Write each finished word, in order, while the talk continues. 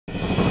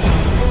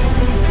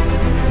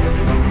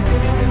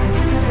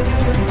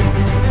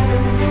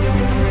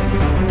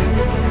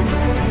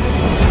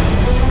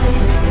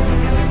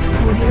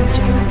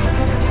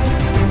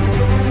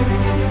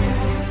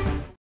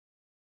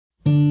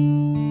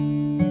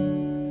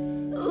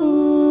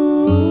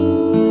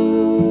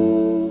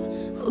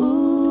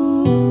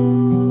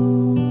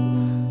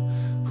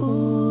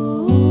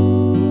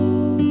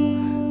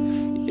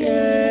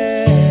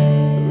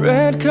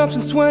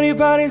clubs and sweaty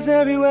bodies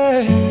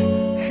everywhere,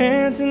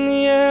 hands in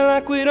the air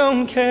like we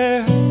don't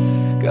care.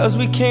 Cause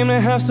we came to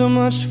have so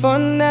much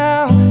fun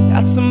now.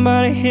 Got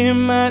somebody here,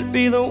 might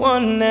be the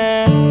one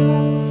now.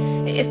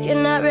 If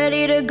you're not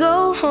ready to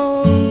go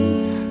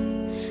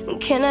home,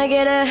 can I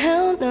get a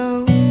hell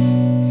no?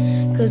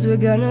 Cause we're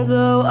gonna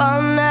go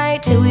all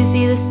night till we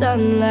see the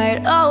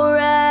sunlight,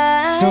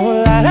 alright. So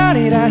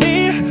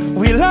la-da-dee-da-dee,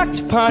 we like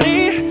to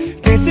party,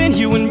 dancing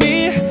you and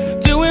me,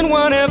 doing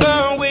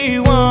whatever we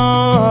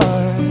want.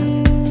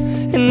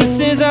 And this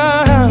is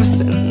our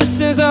house, and this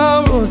is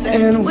our rules,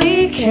 and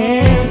we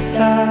can't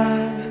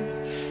stop,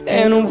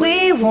 and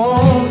we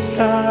won't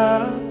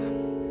stop.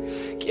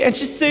 Can't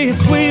you see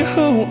it's we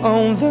who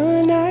own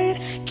the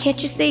night?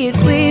 Can't you see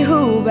it's we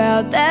who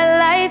about that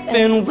life?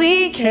 And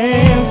we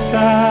can't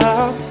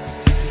stop,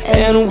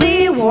 and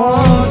we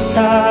won't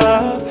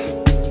stop.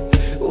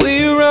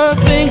 We run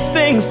things,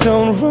 things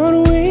don't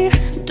run. We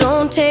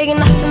don't take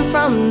nothing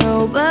from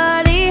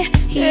nobody.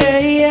 Yeah,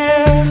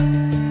 yeah.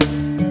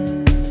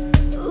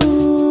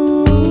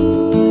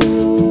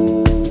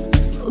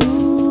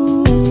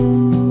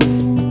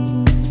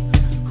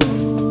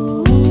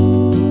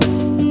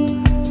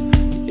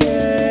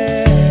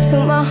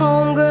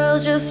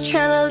 Just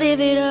tryna live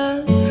it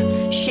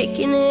up,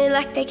 shaking it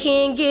like they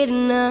can't get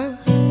enough.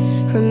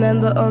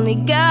 Remember, only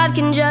God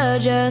can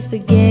judge us.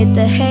 Forget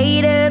the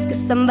haters, cause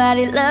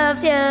somebody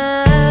loves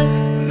ya.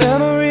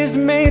 Memories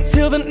made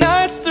till the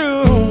night's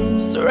through,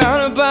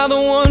 surrounded by the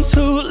ones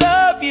who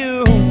love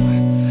you.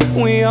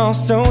 We all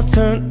so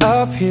turned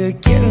up here,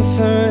 getting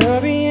turned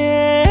up,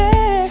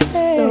 yeah.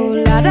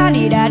 So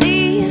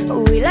la-da-dee-da-dee,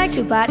 we like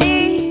to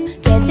party,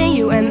 dancing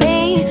you and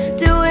me,